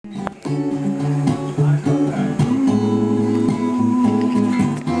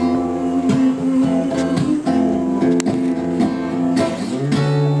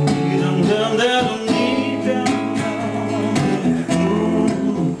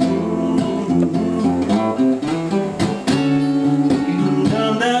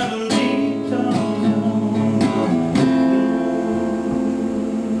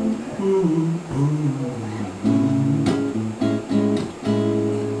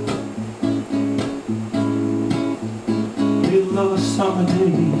of a summer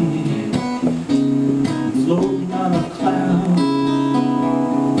day, floating on a cloud,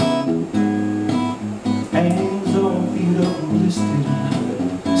 hands all beat up and blistered,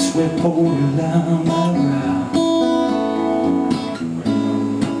 sweat pouring down my brow.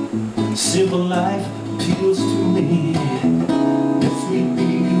 Simple life appeals to me. Let me be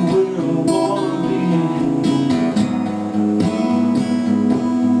where I wanna be.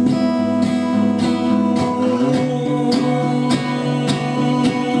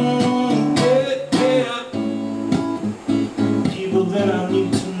 People that I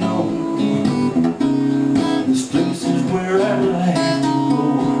need to know. This place is where I like to go.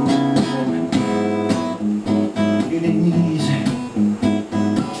 It ain't easy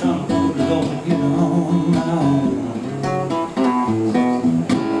trying to put it all together on my own.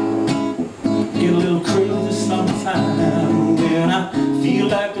 Get a little crazy sometime when I feel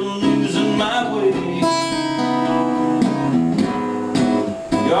like I'm losing my way.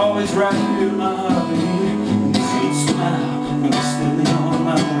 You're always right here in my heart, baby. Your sweet smile when you're standing on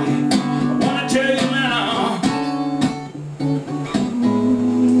my way. I wanna tell you now,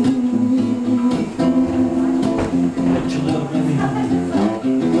 let your love me home.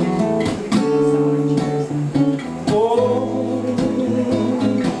 Oh,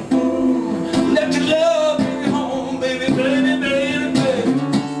 let your love me home, baby, baby, baby, baby.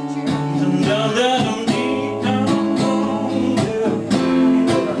 Down, down, down, deep down, yeah.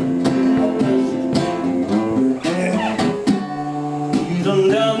 Down,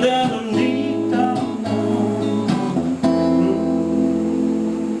 down, down, deep down.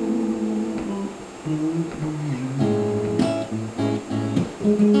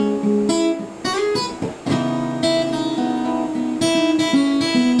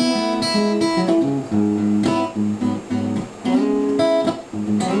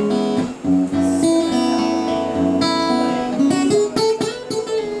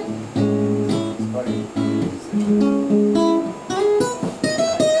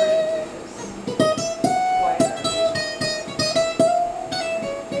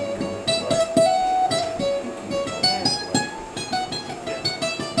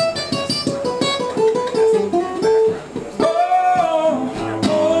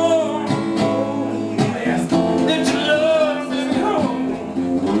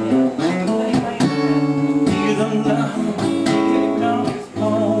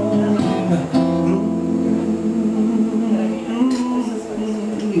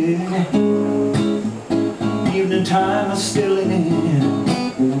 Evening time is still in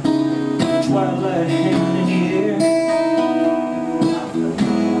twilight hanging in the air.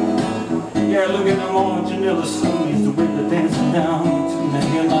 Yeah, look at them orange and yellow sunnies, the way they're dancing down between the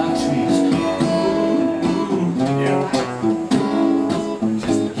hemlock trees.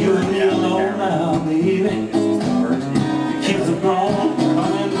 You and me alone now, baby. Kids are grown,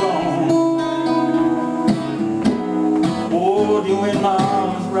 coming grown. Oh, you in my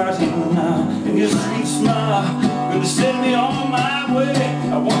arms right here now, and your sweet smile gonna send me on my way.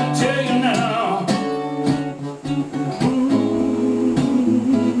 I wanna tell